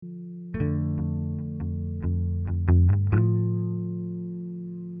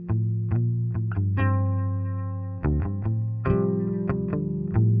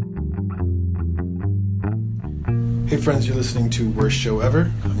Hey friends, you're listening to Worst Show Ever.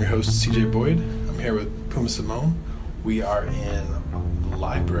 I'm your host, CJ Boyd. I'm here with Puma Simone. We are in the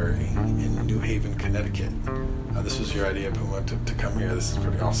library in New Haven, Connecticut. This was your idea, Puma, to come here. This is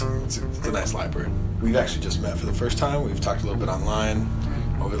pretty awesome. It's a nice library. We've actually just met for the first time. We've talked a little bit online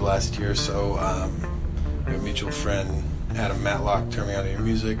over the last year or so. We have a mutual friend, Adam Matlock, turned me on to your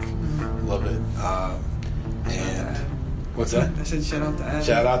music. Love it. And what's that? I said shout out to Adam.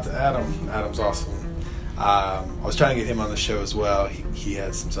 Shout out to Adam. Adam's awesome. I was trying to get him on the show as well. He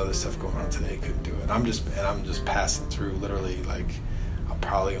had some other stuff going on today. Couldn't do it. I'm just passing through. Literally, like, I'll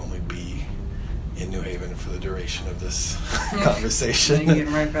probably only be in New Haven for the duration of this conversation. And you're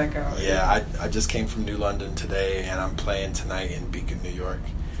getting right back out. Yeah, I just came from New London today, and I'm playing tonight in Beacon, New York.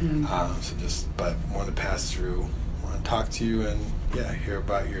 Mm-hmm. But wanted to pass through, want to talk to you, and hear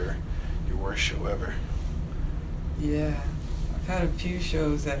about your worst show ever. Yeah, I've had a few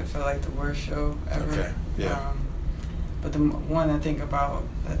shows that felt like the worst show ever. Okay. Yeah. But the one I think about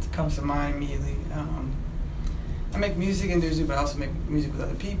that comes to mind immediately, I make music industry, but I also make music with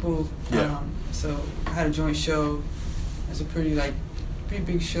other people. Yeah. So I had a joint show. It's a pretty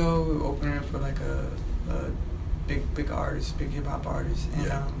big show. We were opening it for like a big artist, big hip hop artist,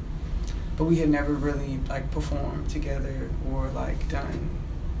 and but we had never really like performed together or like done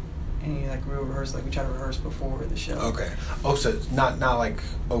any like real rehearsal. Like we tried to rehearse before the show. Okay. Oh, so it's not like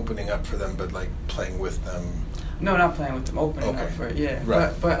opening up for them, but like playing with them. No, not playing with them. Opening up for it. Yeah.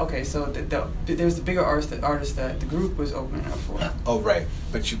 Right. But okay. So there's the bigger artist that the group was opening up for. Oh, right.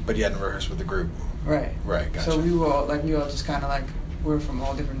 But you hadn't rehearsed with the group. Right. Right. Gotcha. So we all just kind of like we're from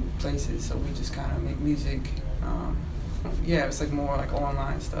all different places, so we just kind of make music. It's like more like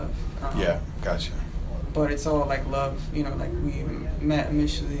online stuff. Yeah. Gotcha. But it's all like love, like we met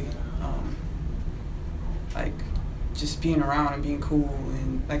initially, like just being around and being cool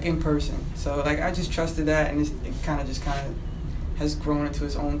and like in person. So like I just trusted that, and it kind of has grown into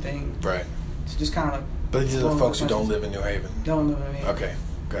its own thing. Right. So just kind of like. But these are the folks who don't live in New Haven. Don't live in New Haven. Okay.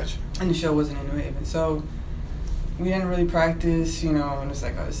 Gotcha. And the show wasn't in New Haven, so we didn't really practice, and it's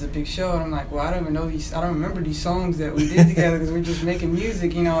like, oh, this is a big show, and I'm like, well, I don't remember these songs that we did together because we're just making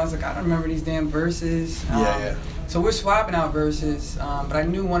music, I was like, I don't remember these damn verses. So we're swapping out verses, but I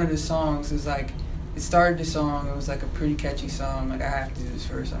knew one of the songs was like, it started the song, it was like a pretty catchy song, like I have to do this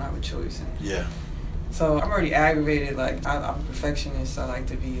first, I don't have a choice. So I'm already aggravated, like I'm a perfectionist, I like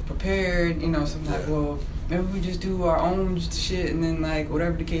to be prepared, something like, well, maybe we just do our own shit and then like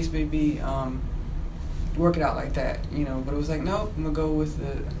whatever the case may be, work it out like that, but it was like, nope, I'm gonna go with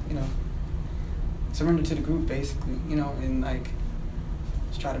the, surrender to the group basically, and like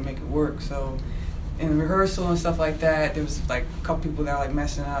just try to make it work. So in rehearsal and stuff like that, there was like a couple people that were like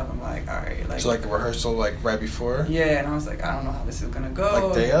messing up. I'm like, all right, like. So like a rehearsal like right before? Yeah, and I was like, I don't know how this is gonna go.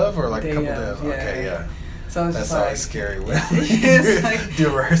 Like day of or like a couple days? Yeah. Okay, yeah. So it's that's always like, scary when it's like, do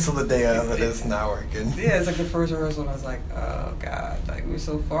a rehearsal the day of and it's not working. Yeah, it's like the first rehearsal, and I was like, oh God, like we're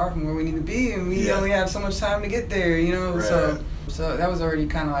so far from where we need to be, and we only have so much time to get there, Right. So that was already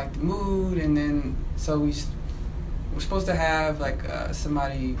kind of like the mood, and then so we're supposed to have like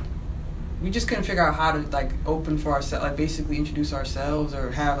somebody. We just couldn't figure out how to like open for ourselves, like basically introduce ourselves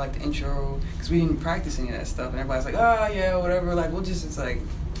or have like the intro, because we didn't practice any of that stuff, and everybody's like, oh yeah, whatever, like it's like.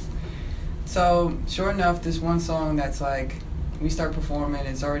 So sure enough, this one song that's like we start performing,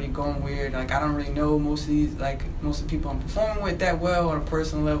 it's already going weird. Like I don't really know most of the people I'm performing with that well on a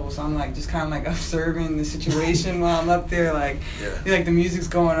personal level, so I'm like just kind of like observing the situation while I'm up there, like like the music's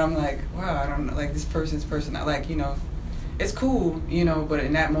going. I'm like, wow, I don't know, like this person, like it's cool, but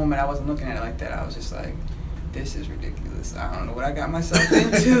in that moment I wasn't looking at it like that. I was just like, this is ridiculous. I don't know what I got myself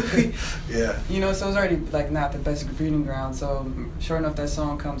into. So it's already like not the best breeding ground. So sure enough, that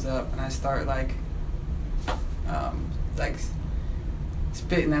song comes up and I start like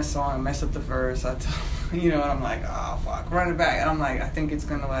spitting that song and mess up the verse. And I'm like, oh fuck, run it back. And I'm like, I think it's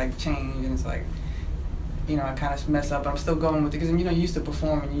gonna like change, and it's like, I kind of mess up, but I'm still going with it because you used to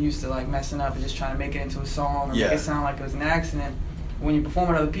perform and you used to like messing up and just trying to make it into a song or make it sound like it was an accident. When you perform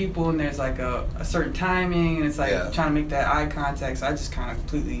with other people and there's like a certain timing and it's like trying to make that eye contact, so I just kind of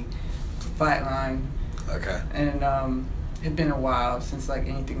completely flatlined. Okay. And it had been a while since like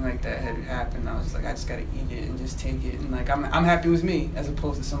anything like that had happened. I was just like, I just gotta eat it and just take it, and like I'm happy with me as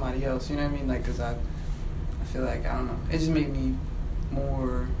opposed to somebody else. You know what I mean? Like, cause I feel like, I don't know, it just made me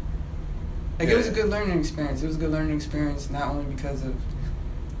more. Like it was a good learning experience. It was a good learning experience, not only because of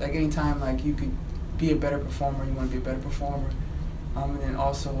like anytime like you could be a better performer, you want to be a better performer. And then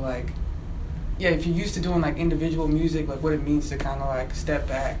also like, if you're used to doing like individual music, like what it means to kind of like step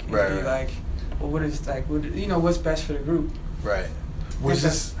back and be like, well, what is like, what's best for the group? Right. Was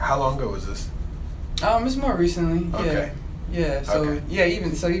this, how long ago was this? It's more recently. Okay. Yeah. So Okay. yeah,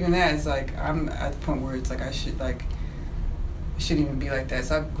 even that, it's like I'm at the point where it's like I should like it shouldn't even be like that.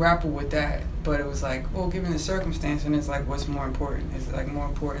 So I grappled with that, but it was like, well, given the circumstance, and it's like, what's more important? Is it like more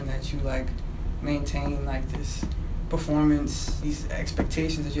important that you like maintain like this performance, these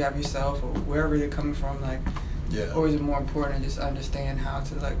expectations that you have yourself, or wherever they're coming from, like, Yeah. or is it more important to just understand how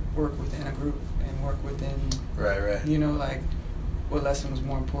to like work within a group and work within, Right. you know, like what lesson was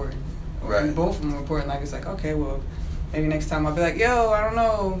more important? Right. And both of them were important. Like it's like, okay, well, maybe next time I'll be like, yo, I don't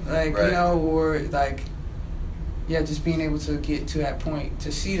know, like Right. you know, or like, yeah, just being able to get to that point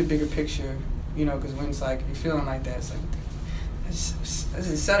to see the bigger picture, you know, because when it's like you're feeling like that, it's like this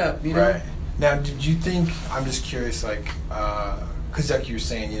is setup, you know. Right. Now, did you think, I'm just curious, like, because like you were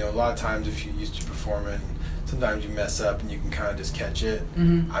saying, you know, a lot of times if you're used to performing, sometimes you mess up and you can kind of just catch it.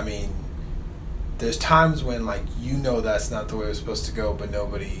 Mm-hmm. I mean, there's times when, like, you know that's not the way it was supposed to go, but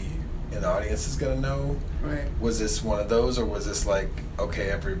nobody in the audience is going to know. Right. Was this one of those, or was this like,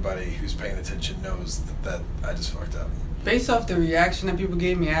 okay, everybody who's paying attention knows that I just fucked up? Based off the reaction that people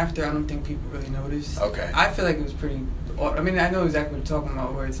gave me after, I don't think people really noticed. Okay. I feel like it was pretty. I mean, I know exactly what you're talking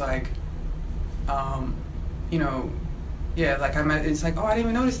about. Where it's like, you know, yeah, like it's like, oh, I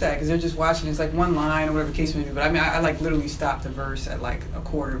didn't even notice that because they're just watching. It's like one line or whatever the case may be. But I mean, I like literally stopped the verse at like the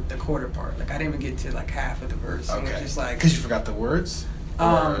quarter part. Like I didn't even get to like half of the verse. Okay. It was just like Because you forgot the words?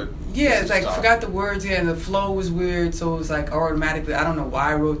 yeah, it's like forgot the words. Yeah, and the flow was weird, so it was like automatically. I don't know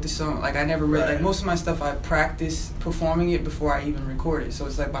why I wrote the song. Like I never really Right. like most of my stuff. I practice performing it before I even record it. So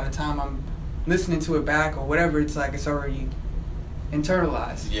it's like by the time I'm listening to it back or whatever, it's like it's already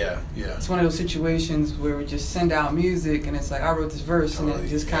internalized. Yeah. It's one of those situations where we just send out music and it's like I wrote this verse and Totally, it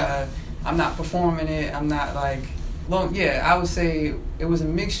just yeah. kind of I'm not performing it. I'm not like long. Yeah, I would say it was a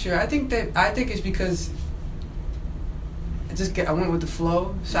mixture. I think it's because. I went with the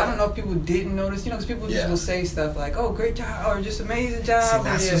flow, so I don't know if people didn't notice, you know, because people just Yeah. will say stuff like, "Oh, great job," or "Just amazing job." See,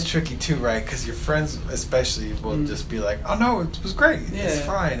 that's yeah. what's tricky too, right? Because your friends, especially, will Mm. just be like, "Oh no, it was great, it's Yeah.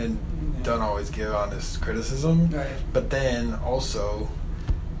 fine," and Yeah. don't always give honest criticism. Right. But then also,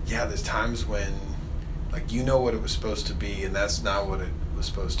 yeah, there's times when, like, you know what it was supposed to be, and that's not what it was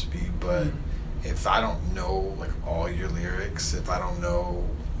supposed to be. But Mm. if I don't know like all your lyrics, if I don't know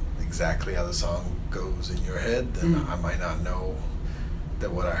exactly how the song goes in your head, then Mm. I might not know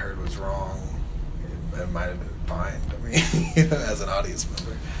that what I heard was wrong. It might have been fine. I mean, you know, as an audience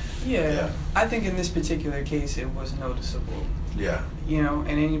member. Yeah. Yeah. I think in this particular case, it was noticeable. Yeah. You know,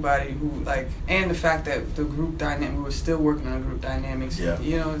 and anybody who like, and the fact that the group dynamic, we were still working on group dynamics. Yeah.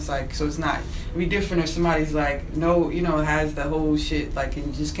 You know, it's like, so it's not, it'd be different if somebody's like, no, you know, has the whole shit, like,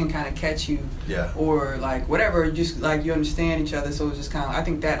 and just can kind of catch you. Yeah. Or like, whatever, just like you understand each other. So it's just kind of, I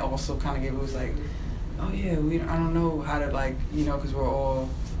think that also kind of gave, it was like, oh yeah, I don't know how to like, you know, because we're all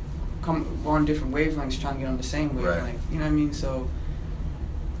we're on different wavelengths trying to get on the same wavelength. Right. You know what I mean? So,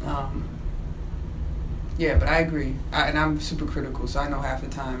 yeah, but I agree. And I'm super critical, so I know half the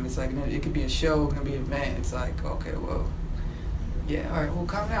time it's like it could be a show, it could be an event. It's like, okay, well, yeah, all right, well,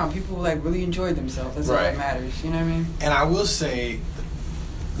 calm down. People like really enjoyed themselves. That's all Right. that matters. You know what I mean? And I will say,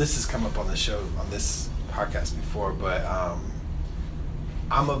 this has come up on the show, on this podcast before, but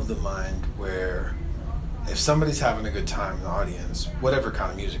I'm of the mind where if somebody's having a good time in the audience, whatever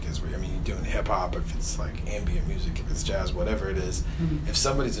kind of music is, I mean, you're doing hip hop, if it's like ambient music, if it's jazz, whatever it is, Mhm. if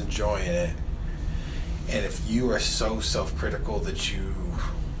somebody's enjoying it, and if you are so self-critical that you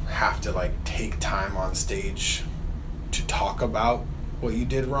have to like take time on stage to talk about what you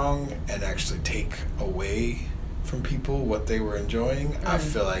did wrong and actually take away from people what they were enjoying, I Right.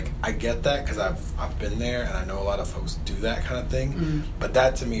 feel like I get that because I've been there and I know a lot of folks do that kind of thing. Mhm. But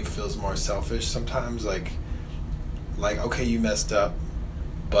that to me feels more selfish sometimes. Like okay, you messed up,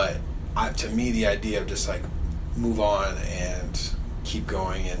 but to me the idea of just like move on and keep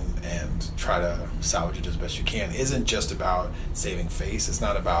going and try to salvage it as best you can isn't just about saving face. It's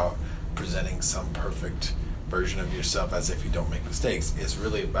not about presenting some perfect version of yourself as if you don't make mistakes. It's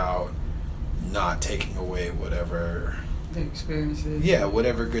really about not taking away whatever The experiences. yeah,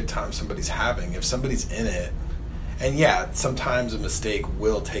 whatever good time somebody's having. If somebody's in it, and yeah, sometimes a mistake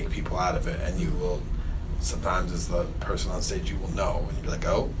will take people out of it, and you will, sometimes as the person on stage, you will know, and you'll be like,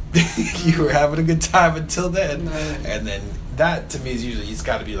 oh, you were having a good time until then. Right. And then that, to me, is usually, it's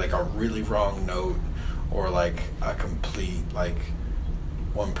got to be like a really wrong note, or like a complete, like,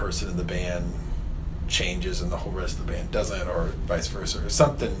 one person in the band changes and the whole rest of the band doesn't, or vice versa, or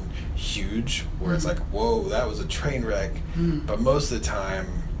something huge where it's like, whoa, that was a train wreck. Mm. But most of the time,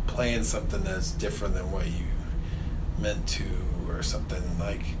 playing something that's different than what you meant to, or something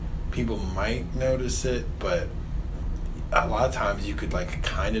like, people might notice it, but a lot of times you could like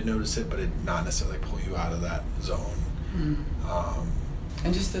kind of notice it, but it not necessarily pull you out of that zone.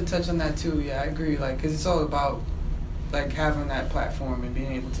 And just to touch on that too, yeah, I agree. Like, because it's all about like having that platform and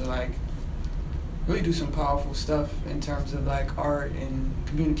being able to like really do some powerful stuff in terms of like art and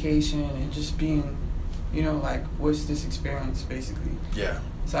communication and just being, you know, like what's this experience basically. Yeah.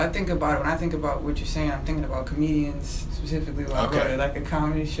 So I think about it, when I think about what you're saying, I'm thinking about comedians specifically, like, okay. like a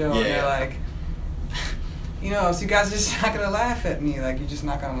comedy show. Yeah. And they're like, you know, so you guys are just not gonna laugh at me, like you're just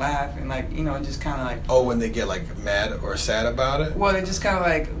not gonna laugh, and like, you know, just kind of like. Oh, when they get like mad or sad about it. Well, they just kind of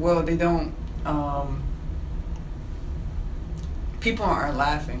like, well, they don't. People aren't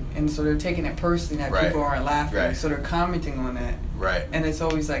laughing, and so they're taking it personally that people aren't laughing, so they're commenting on that. Right. And it's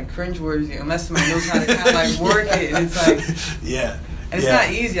always like cringeworthy unless someone knows how to kind of like work it, and it's like. Yeah. And it's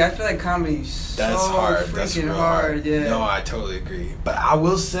not easy. I feel like comedy's so hard. freaking That's real hard. Yeah. No, I totally agree. But I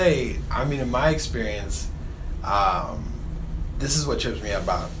will say, I mean, in my experience, this is what trips me out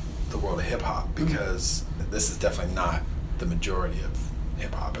about the world of hip hop, because this is definitely not the majority of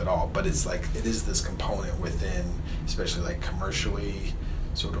hip hop at all. But it's like it is this component within, especially like commercially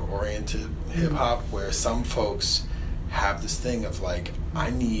sort of oriented hip hop, where some folks have this thing of like,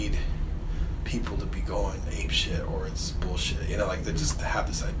 I need people to be going ape shit or it's bullshit, you know, like they just have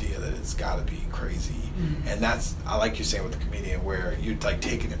this idea that it's got to be crazy. And that's, I like you saying with the comedian, where you're like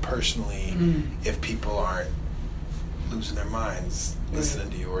taking it personally if people aren't losing their minds listening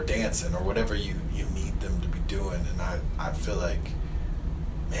to you or dancing or whatever you need them to be doing. And I feel like,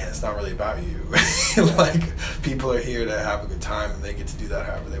 man, it's not really about you. Like, people are here to have a good time and they get to do that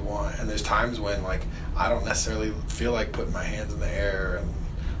however they want. And there's times when like I don't necessarily feel like putting my hands in the air and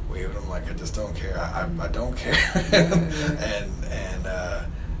waving them, like I just don't care. I don't care.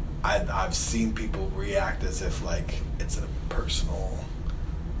 and I've seen people react as if like it's a personal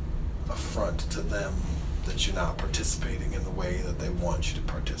affront to them that you're not participating in the way that they want you to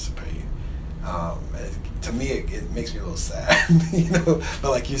participate. And to me, it makes me a little sad, you know.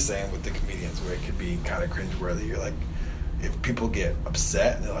 But like you're saying with the comedians, where it could be kind of cringeworthy. You're like, if people get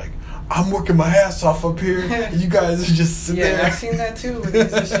upset and they're like, I'm working my ass off up here, you guys are just sitting there. Yeah, I've seen that too with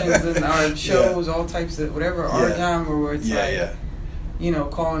musicians and our shows, all types of whatever art genre, where it's like, you know,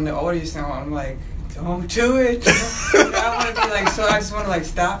 calling the audience now. I'm like, don't do it. I want to be like, so I just want to like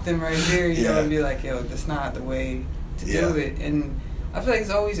stop them right here, you know, and be like, yo, that's not the way to do it. And I feel like it's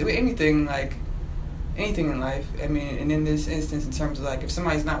always anything in life. I mean, and in this instance, in terms of like, if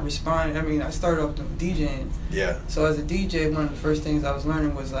somebody's not responding, I mean, I started off doing DJing. Yeah. So as a DJ, one of the first things I was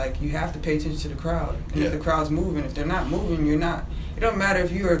learning was like, you have to pay attention to the crowd. And if the crowd's moving, if they're not moving, you're not. It don't matter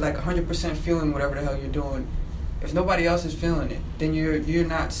if you are like 100% feeling whatever the hell you're doing. If nobody else is feeling it, then you're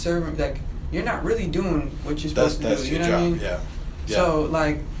not serving, like, you're not really doing what you're supposed to do. You know what I mean? Yeah. So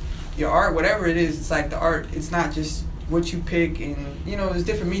like, your art, whatever it is, it's like the art. It's not just what you pick, and you know, there's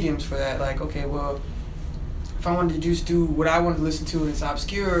different mediums for that. Like, okay, well, if I wanted to just do what I want to listen to and it's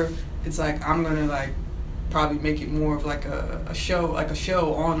obscure, it's like I'm gonna like probably make it more of like a show,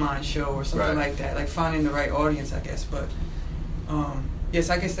 online show or something like that. Like finding the right audience, I guess. But yes,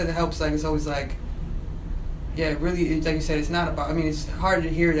 I guess that helps. Like, it's always like, yeah, really, like you said, it's not about. I mean, it's hard to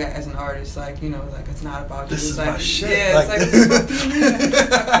hear that as an artist. Like, you know, like it's not about this. It's is like, my shit. Yeah, like, it's like, what do you mean?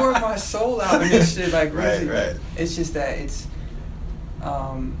 I pour my soul out in this shit. Like, really, right. It's just that it's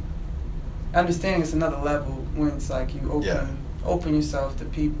understanding it's another level when it's like you open yourself to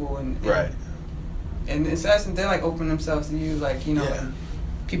people and and it's actually they like open themselves to you, like, you know, and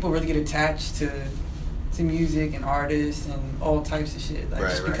people really get attached to music and artists and all types of shit, like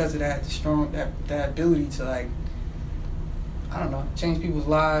just because of that strong that ability to, like, I don't know, change people's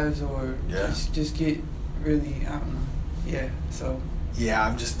lives or just get really, I don't know, so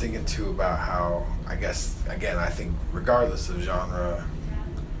I'm just thinking too about how, I guess, again, I think regardless of genre,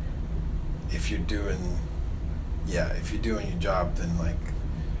 if you're doing your job, then like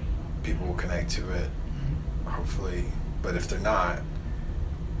people will connect to it, hopefully. But if they're not,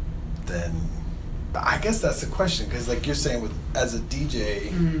 then I guess that's the question, because like you're saying, with as a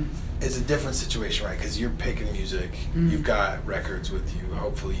DJ, it's a different situation, right? Because you're picking music, you've got records with you.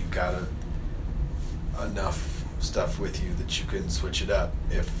 Hopefully, you've got enough stuff with you that you can switch it up.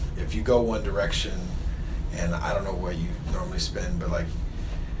 If you go one direction, and I don't know what you normally spend, but like,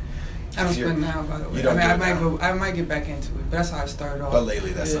 I don't spend now, by the way. You don't I might get back into it, but that's how I started off. But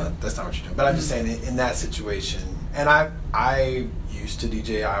lately, that's not what you're doing. But I'm just saying, in that situation, and I used to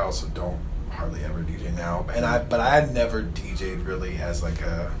DJ. I also don't hardly ever DJ now, but I had never DJed really as like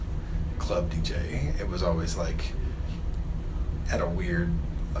a club DJ. It was always like at a weird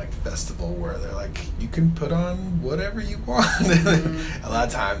like festival where they're like, you can put on whatever you want. A lot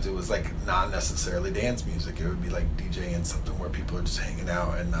of times it was like not necessarily dance music. It would be like DJing something where people are just hanging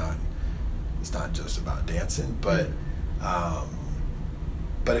out and it's not just about dancing. But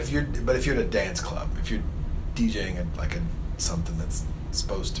if you're at a dance club, if you're DJing something that's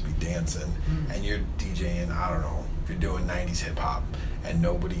supposed to be dancing, and you're DJing, I don't know, if you're doing 90s hip hop and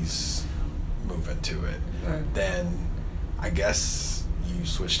nobody's moving to it, then I guess you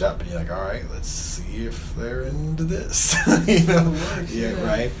switched up and you're like, all right, let's see if they're into this. You know? Yeah,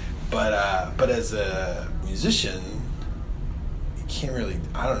 right. But as a musician, you can't really,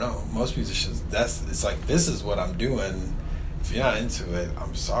 I don't know, most musicians, it's like, this is what I'm doing. If you're not into it,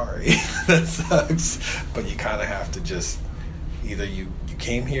 I'm sorry. That sucks. But you kind of have to just, either you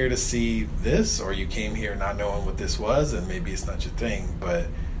came here to see this, or you came here not knowing what this was, and maybe it's not your thing. But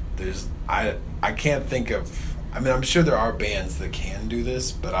I can't think of, I mean, I'm sure there are bands that can do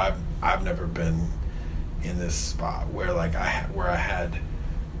this, but I've never been in this spot where like I had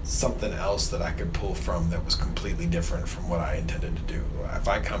something else that I could pull from that was completely different from what I intended to do. If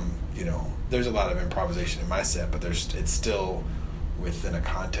I come, you know, there's a lot of improvisation in my set, but it's still within a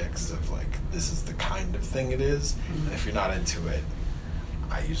context of like, this is the kind of thing it is. And if you're not into it,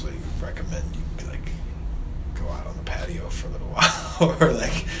 I usually recommend you like go out on the patio for a little while, or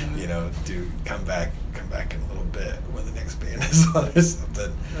like, you know, come back in a little bit when the next band is on or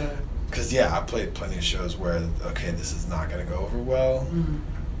something. Because I played plenty of shows where, okay, this is not going to go over well.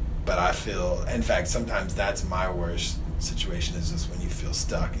 But I feel, in fact, sometimes that's my worst situation, is just when you feel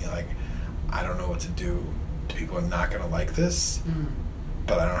stuck and you're like, I don't know what to do. People are not going to like this,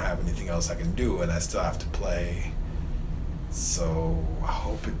 but I don't have anything else I can do, and I still have to play. So I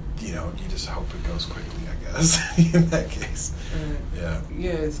hope it, you just hope it goes quickly, I guess, in that case. Yeah.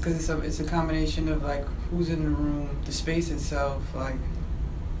 Yeah, it's because it's a combination of like who's in the room, the space itself, like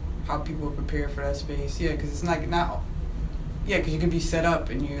how people are prepared for that space. Yeah, because it's like yeah, because you can be set up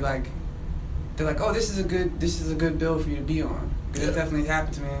and you like, they're like, oh, this is a good bill for you to be on. Because it definitely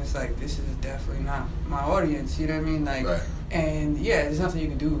happened to me. And it's like, this is definitely not my audience. You know what I mean? Like, right. And yeah, there's nothing you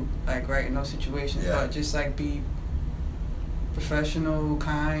can do like right in those situations, but just like be professional,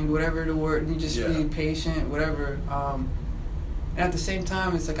 kind, whatever the word. You just be patient, whatever. And at the same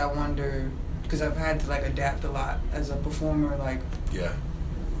time, it's like I wonder, because I've had to like adapt a lot as a performer, like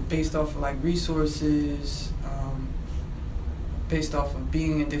based off of like resources. Based off of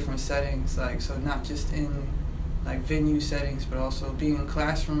being in different settings, like, so not just in like venue settings, but also being in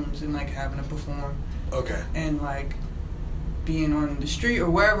classrooms and like having to perform. Okay. And like being on the street or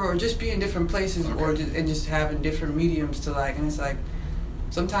wherever, or just being in different places, or just having different mediums to like, and it's like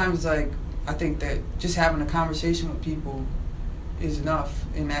sometimes like I think that just having a conversation with people is enough,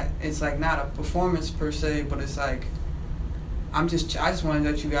 and that it's like not a performance per se, but it's like I just want to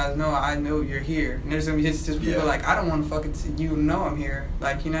let you guys know I know you're here. And there's gonna be just people like, I don't want to fucking see you know I'm here.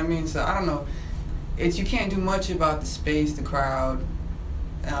 Like, you know what I mean? So I don't know. You can't do much about the space, the crowd,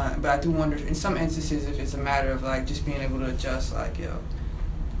 but I do wonder in some instances if it's a matter of like just being able to adjust. Like,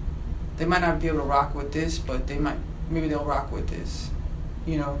 they might not be able to rock with this, but maybe they'll rock with this.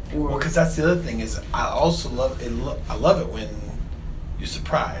 You know? Well, because that's the other thing is I also love it. I love it when you're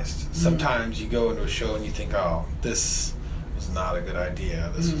surprised. Sometimes you go into a show and you think, oh, this was not a good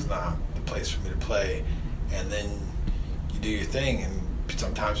idea. This was not the place for me to play. And then you do your thing, and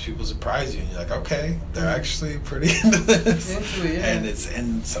sometimes people surprise you, and you're like, okay, they're actually pretty into this.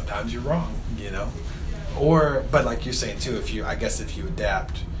 And sometimes you're wrong, you know. But like you're saying too, if you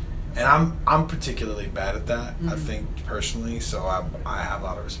adapt, and I'm particularly bad at that. I think personally, so I have a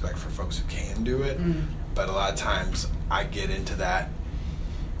lot of respect for folks who can do it. But a lot of times I get into that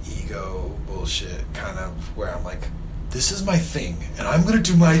ego bullshit kind of where I'm like, this is my thing, and I'm gonna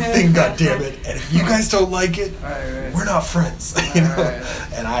do my thing, goddammit. And if you guys don't like it, we're not friends, you know.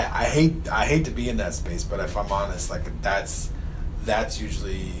 And I hate to be in that space, but if I'm honest, like that's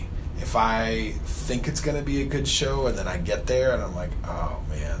usually if I think it's gonna be a good show, and then I get there and I'm like, oh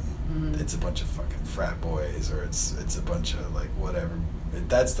man, it's a bunch of fucking frat boys, or it's a bunch of like whatever.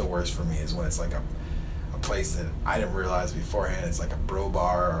 That's the worst for me, is when it's like a place that I didn't realize beforehand it's like a bro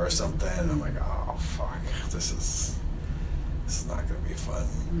bar or something, and I'm like, oh fuck, this is not going to be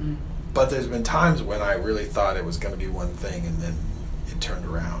fun. But there's been times when I really thought it was going to be one thing, and then it turned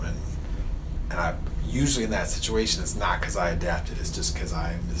around, and I usually in that situation it's not because I adapted, it's just because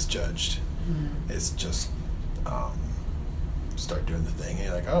I misjudged. It's just start doing the thing and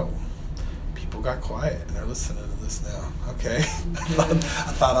you're like, oh, people got quiet and they're listening to this now. Okay. I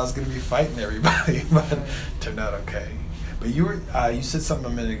thought I was going to be fighting everybody, but it turned out okay. But you said something a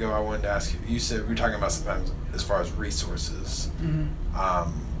minute ago. I wanted to ask you. You said we were talking about sometimes as far as resources.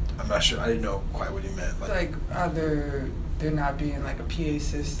 I'm not sure. I didn't know quite what you meant. Like either there not being like a PA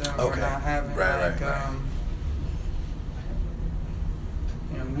system, or not having right.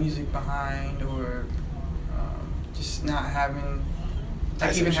 You know, music behind, or just not having,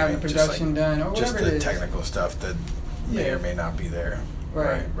 like even having the production done, or whatever it is. Just the technical stuff that may or may not be there.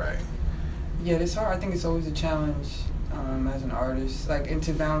 Right. Yeah, it's hard. I think it's always a challenge as an artist. Like, and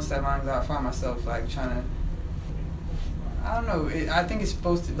to balance that line out, I find myself like trying to, I don't know. I think it's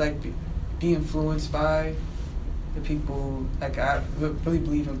supposed to like be influenced by the people. Like, I really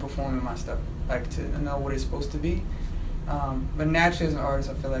believe in performing my stuff, like to know what it's supposed to be. But naturally, as an artist,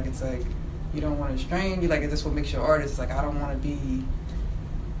 I feel like it's like you don't want to strain. You like that's what makes you an artist. It's like I don't want to be.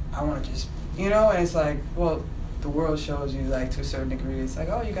 I want to just, you know. And it's like, well, the world shows you like to a certain degree. It's like,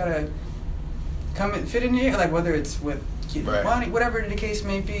 oh, you gotta come and fit in here. Like whether it's with money, whatever the case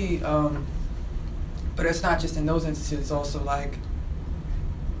may be. But it's not just in those instances. It's also like,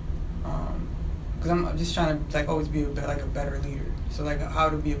 because I'm just trying to like always be a better leader. So like how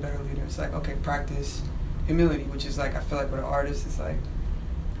to be a better leader. It's like, okay, practice humility, which is like I feel like with an artist, it's like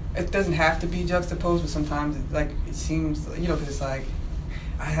it doesn't have to be juxtaposed, but sometimes it seems, you know, because it's like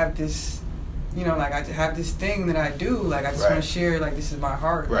I have this, you know, like I have this thing that I do, like I just want to share, like this is my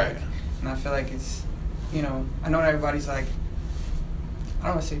heart, right? Like, and I feel like it's, you know, I know everybody's like, I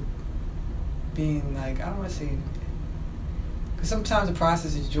don't want to say being like, I don't want to say, because sometimes the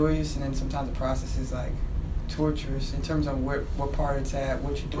process is joyous, and then sometimes the process is like torturous in terms of what part it's at,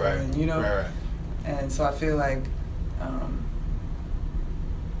 what you're doing, you know. Right. And so I feel like,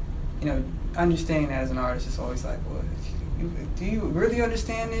 you know, understanding that as an artist is always like, well, do you really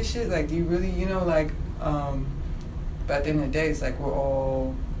understand this shit? Like, do you really, you know, like, but at the end of the day, it's like we're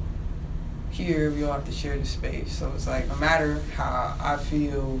all here, we all have to share the space. So it's like, no matter how I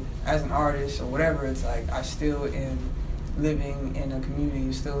feel as an artist or whatever, it's like I still am living in a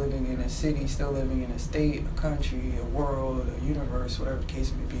community, still living in a city, still living in a state, a country, a world, a universe, whatever the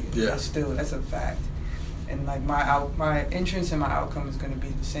case may be. Yeah. That's a fact. And like my entrance and my outcome is going to be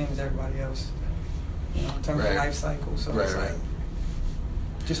the same as everybody else, you know, in terms of life cycle. So it's like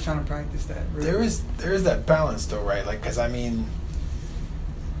just trying to practice that. Really. There is that balance though, right? Like, because I mean,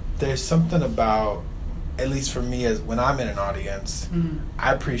 there's something about, at least for me, as when I'm in an audience,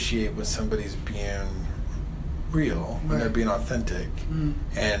 I appreciate when somebody's being real, when they're being authentic.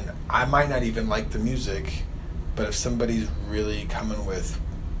 And I might not even like the music, but if somebody's really coming with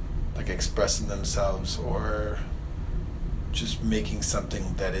like expressing themselves or just making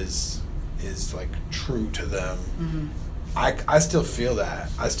something that is like true to them, I still feel that.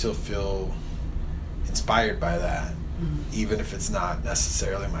 I still feel inspired by that, even if it's not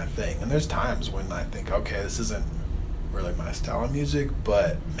necessarily my thing. And there's times when I think, okay, this isn't really my style of music,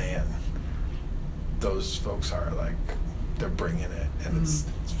 but man, those folks are like, they're bringing it, and it's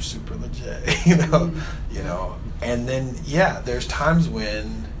super legit, you know. And then there's times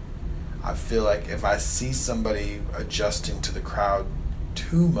when I feel like if I see somebody adjusting to the crowd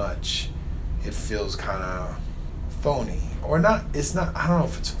too much, it feels kind of phony, or not. It's not. I don't know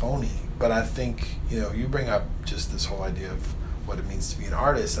if it's phony, but I think, you know, you bring up just this whole idea of what it means to be an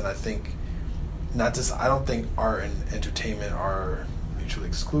artist, and I think I don't think art and entertainment are mutually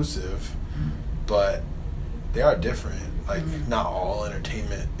exclusive, but they are different. Like, not all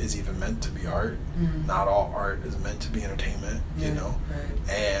entertainment is even meant to be art. Not all art is meant to be entertainment, you know? Right.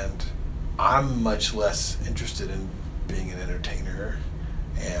 And I'm much less interested in being an entertainer.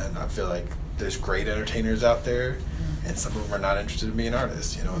 And I feel like there's great entertainers out there, and some of them are not interested in being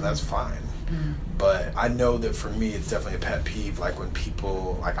artists, you know, and that's fine. But I know that for me, it's definitely a pet peeve. Like, when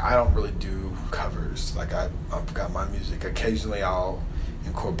people, like, I don't really do covers. Like, I've got my music. Occasionally I'll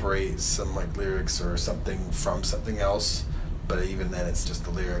incorporate some like lyrics or something from something else, but even then it's just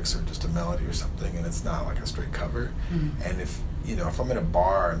the lyrics or just a melody or something, and it's not like a straight cover. And if I'm in a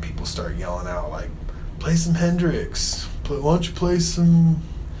bar and people start yelling out like, play some Hendrix, why don't you play this,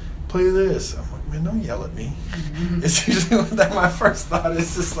 I'm like, man, don't yell at me. It's usually that my first thought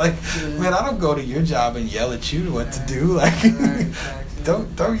is just like, man, I don't go to your job and yell at you what to do. Like,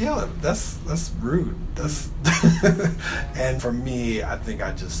 don't yell at me. That's rude. And for me, I think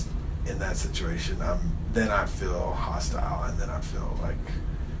I just, in that situation, then I feel hostile, and then I feel like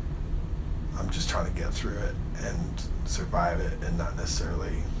I'm just trying to get through it and survive it, and not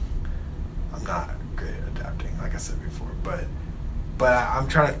necessarily, I'm not great at adapting, like I said before, but I'm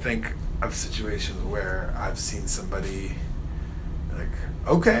trying to think of situations where I've seen somebody like,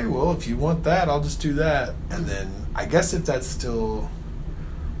 okay, well, if you want that, I'll just do that. And then I guess if that's still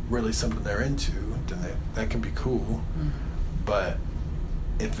really something they're into, then that can be cool. But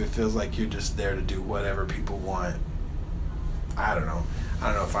if it feels like you're just there to do whatever people want, I don't know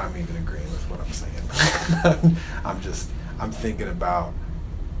if I'm even agreeing with what I'm saying. I'm thinking about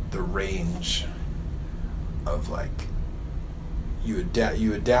the range of like, you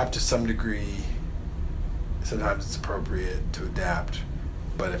adapt to some degree. Sometimes it's appropriate to adapt,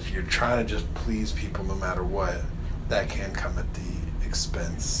 but if you're trying to just please people no matter what, that can come at the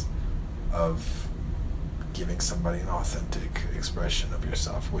expense of giving somebody an authentic expression of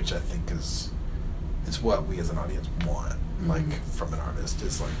yourself, which I think is what we as an audience want. Mm-hmm. Like from an artist,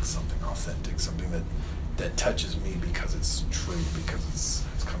 is like something authentic, something that touches me because it's true, because it's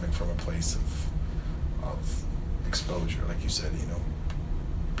coming from a place of exposure, like you said,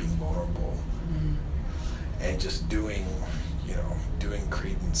 being vulnerable. Mm-hmm. And just doing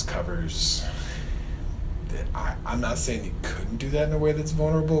Creedence covers that I'm not saying you couldn't do that in a way that's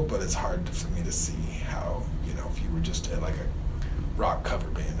vulnerable, but it's hard for me to see how, if you were just at like a rock cover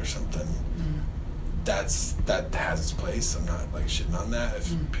band or something, that has its place. I'm not like shitting on that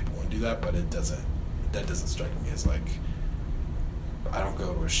if people want to do that, but that doesn't strike me as like, I don't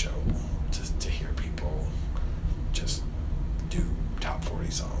go to a show to hear people just do top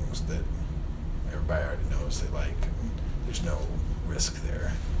 40 songs that everybody already knows they like, and there's no risk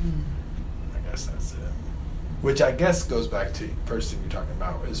there. I guess that's it. Which I guess goes back to first thing you're talking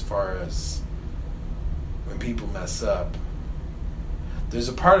about, as far as when people mess up. There's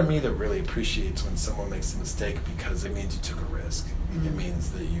a part of me that really appreciates when someone makes a mistake, because it means you took a risk. It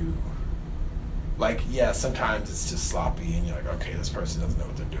means that you, like, yeah, sometimes it's just sloppy and you're like, okay, this person doesn't know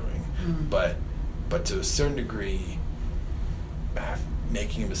what they're doing. But to a certain degree,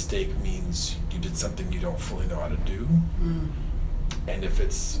 making a mistake means you did something you don't fully know how to do. And if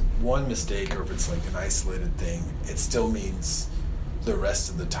it's one mistake, or if it's like an isolated thing, it still means the rest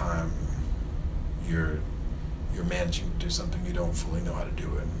of the time you're managing to do something you don't fully know how to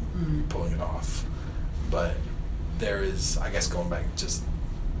do, and you're pulling it off. But there is, I guess, going back, just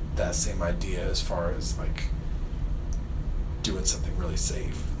that same idea as far as like doing something really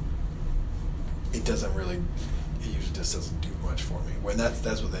safe. It usually just doesn't do much for me. When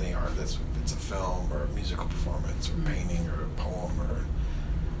that's with any art. That's if it's a film or a musical performance or painting or a poem or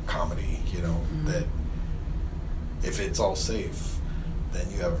comedy, that if it's all safe, then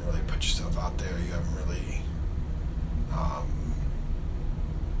you haven't really put yourself out there. You haven't really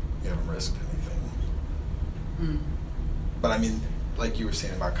risked anything. But I mean, like you were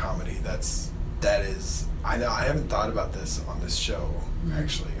saying about comedy, that is, I know I haven't thought about this on this show.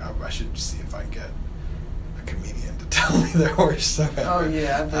 Actually, I should see if I can get a comedian to tell me their worst stuff ever. Oh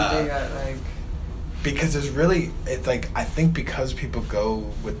yeah, I bet they got like. Because it's like, I think because people go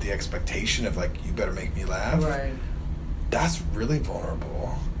with the expectation of like, you better make me laugh. Right. That's really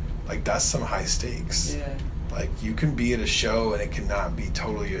vulnerable. Like, that's some high stakes. Yeah. Like, you can be at a show and it cannot be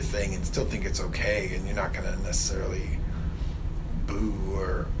totally your thing and still think it's okay, and you're not going to necessarily boo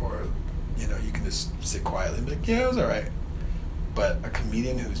or you can just sit quietly and be like, yeah, it was all right. But a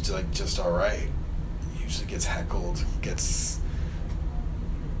comedian who's just all right usually gets heckled,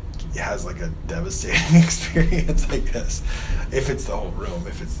 has like a devastating experience, I guess. If it's the whole room,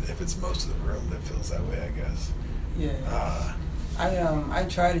 if it's most of the room that feels that way, I guess. Yeah. I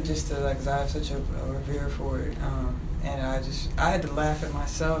tried it just to, like, 'cause I have such a revere for it, and I had to laugh at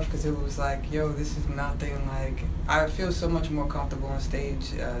myself, because it was like, yo, this is nothing like, I feel so much more comfortable on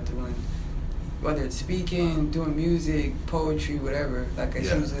stage doing, whether it's speaking, doing music, poetry, whatever. Like,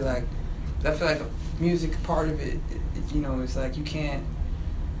 it's usually like, I feel like a music part of it, it's like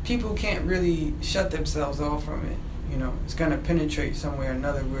people can't really shut themselves off from it. It's gonna penetrate somewhere or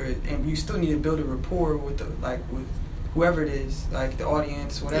another, and you still need to build a rapport with with whoever it is, like the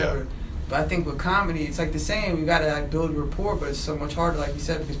audience, whatever. Yeah. But I think with comedy, it's like the same. You gotta like build a rapport, but it's so much harder, like you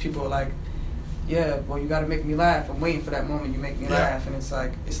said, because people are like, yeah, well, you gotta make me laugh. I'm waiting for that moment you make me laugh, and it's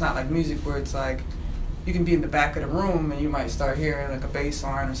like, it's not like music where it's like, you can be in the back of the room and you might start hearing like a bass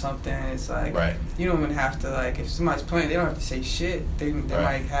line or something. It's like, you don't even have to, like, if somebody's playing, they don't have to say shit. They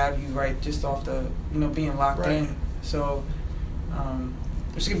might have you just off the, being locked in. So,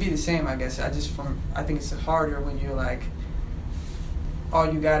 which can be the same, I guess. I think it's harder when you're like,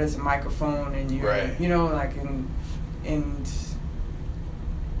 all you got is a microphone and you're, and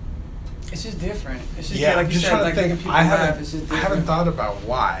it's just different. It's just like you said, like making people laugh. It's just different. I haven't thought about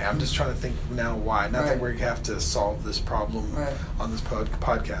why. I'm just trying to think now why. Not that we have to solve this problem on this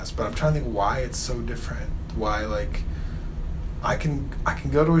podcast, but I'm trying to think why it's so different. Why, like, I can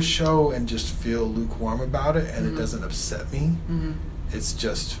go to a show and just feel lukewarm about it, and it doesn't upset me. It's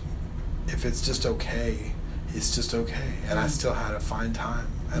just, if it's just okay, it's just okay, and I still had a fine time,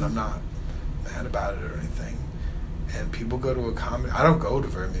 and I'm not mad about it or anything. And people go to a comedy. I don't go to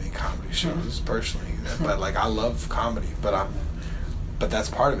very many comedy shows personally, but like I love comedy. But that's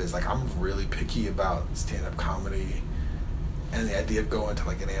part of it. Is like I'm really picky about stand-up comedy, and the idea of going to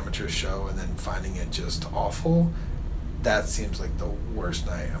like an amateur show and then finding it just awful. That seems like the worst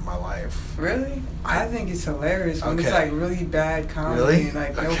night of my life. Really? I think it's hilarious when it's like really bad comedy really? And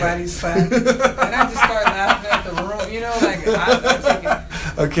like nobody's laughing. And I just start laughing at the room, you know, like I take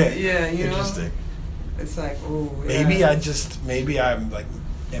it. Okay. Yeah, you know. Interesting. It's like, ooh. Maybe yeah. maybe I'm like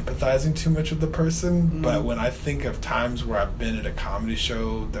empathizing too much with the person, Mm-hmm. but when I think of times where I've been at a comedy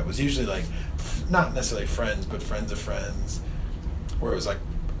show that was usually like not necessarily friends, but friends of friends, where it was like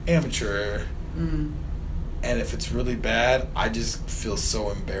amateur. Mm. And if it's really bad, I just feel so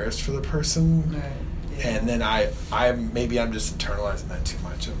embarrassed for the person. Right. Yeah. And then I'm just internalizing that too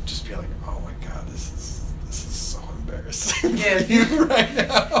much. I'm just be like, oh my god, this is so embarrassing. Yeah, for you right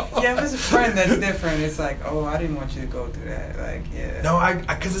now. Yeah, if it's a friend, that's different. It's like, oh, I didn't want you to go through that. Like, yeah. No,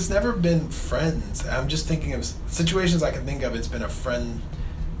 because it's never been friends. I'm just thinking of situations I can think of. It's been a friend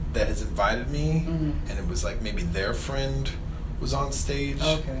that has invited me, Mm-hmm. and it was like maybe their friend was on stage.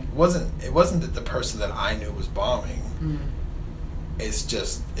 Okay. It wasn't that the person that I knew was bombing. Mm-hmm. It's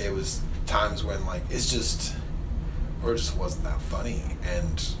just it was times when like it just wasn't that funny,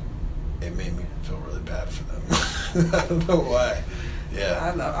 and it made me feel really bad for them. I don't know why.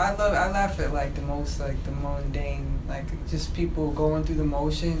 Yeah. I laugh at like the most like the mundane, like just people going through the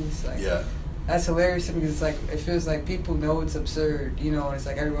motions. Like, Yeah. that's hilarious to me because it's like it feels like people know it's absurd, you know, and it's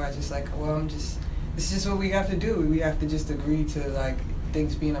like everyone's just like, well, it's just what we have to do. We have to just agree to like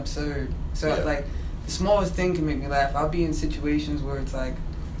things being absurd. So Yeah. like the smallest thing can make me laugh. I'll be in situations where it's like,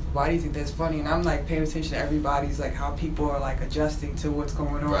 why do you think that's funny? And I'm like paying attention to everybody's like how people are like adjusting to what's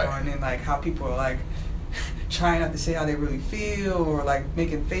going on, Right. and like how people are like trying not to say how they really feel or like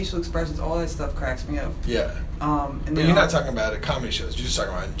making facial expressions. All that stuff cracks me up. Yeah. And But then you're not talking about at comedy shows. You're just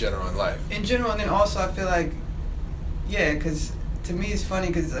talking about in general in life. in general, and then also I feel like, yeah, because to me it's funny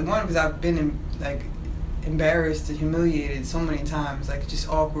because I've been like embarrassed and humiliated so many times, like just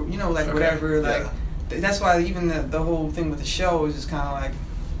awkward, you know, like Okay, whatever, like yeah. that's why even the whole thing with the show is just kind of like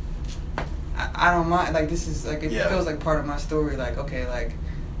I don't mind, like this is like it Yeah. feels like part of my story, like okay, like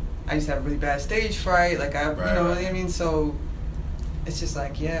I used to have a really bad stage fright, like you know what I mean, so it's just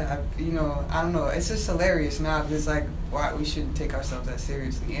like I don't know, it's just hilarious now because it's like why we shouldn't take ourselves that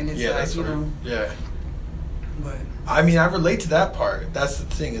seriously, and it's Yeah, like that's you right. know, Yeah. but I mean, I relate to that part. That's the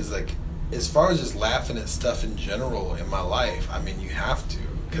thing is like, as far as just laughing at stuff in general in my life, I mean, you have to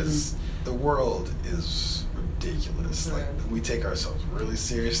because the world is ridiculous. Right. Like, we take ourselves really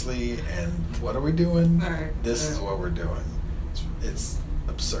seriously, and what are we doing? Right. This is Right. what we're doing. It's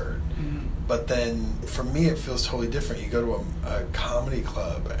absurd. Mhm. But then, for me, it feels totally different. You go to a comedy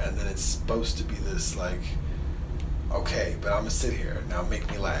club, and then it's supposed to be this, like, okay, but I'm going to sit here, now make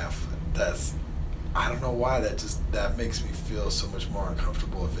me laugh. I don't know why, that makes me feel so much more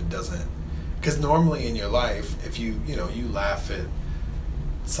uncomfortable if it doesn't. Because normally in your life, if you laugh at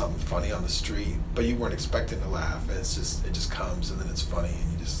something funny on the street, but you weren't expecting to laugh, and it just comes, and then it's funny,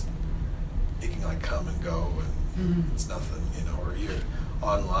 and it can, like, come and go, and it's nothing, or you're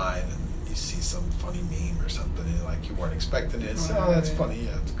online and you see some funny meme or something and like you weren't expecting it. So that's funny,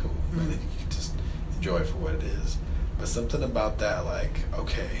 yeah, it's cool. And then you can just enjoy it for what it is. But something about that, like,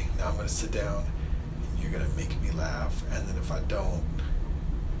 okay, now I'm gonna sit down and you're gonna make me laugh, and then if I don't,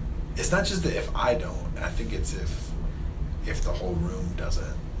 it's not just that if I don't, I think it's if the whole room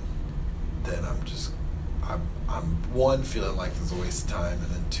doesn't, then I'm one, feeling like it's a waste of time,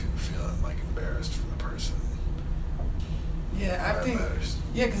 and then two, feeling like embarrassed for the person. Yeah, I think.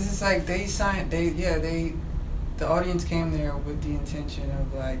 Yeah, because it's like the audience came there with the intention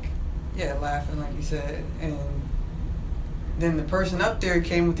of like, laughing, like you said, and then the person up there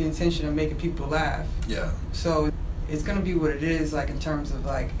came with the intention of making people laugh. Yeah. So it's gonna be what it is, like in terms of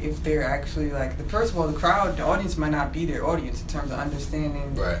like if they're actually like first of all, the audience might not be their audience in terms of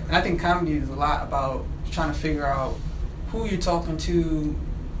understanding. Right. And I think comedy is a lot about trying to figure out who you're talking to,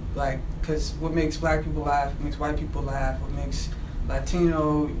 like, because what makes black people laugh, what makes white people laugh, what makes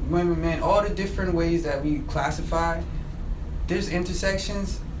Latino, women, men, all the different ways that we classify, there's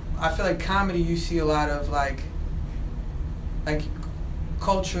intersections. I feel like comedy, you see a lot of like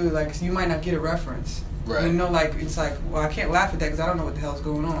culturally, like you might not get a reference. Right. Like it's like, well, I can't laugh at that because I don't know what the hell's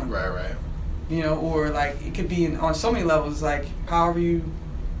going on. Right. Or like it could be on so many levels, like however you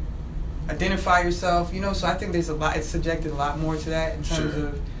identify yourself, so I think there's a lot, it's subjected a lot more to that in terms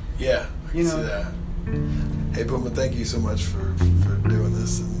of. Yeah, I can see that. Hey, Puma, thank you so much for doing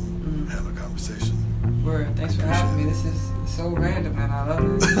this and having a conversation. Word, thanks for having me. This is so random, and I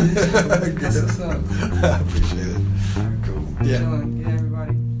love it. That's what's up. I appreciate it. Yeah. chilling. Yeah,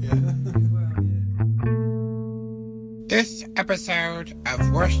 everybody. Yeah. Well, yeah. This episode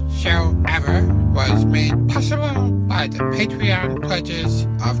of Worst Show Ever was made possible by the Patreon pledges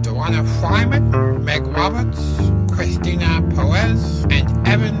of Dewana Fryman, Meg Roberts, Christina Perez, and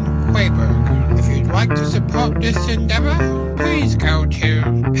Evan Quayberg. If you'd like to support this endeavor, please go to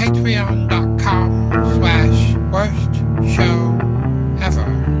patreon.com/worstshow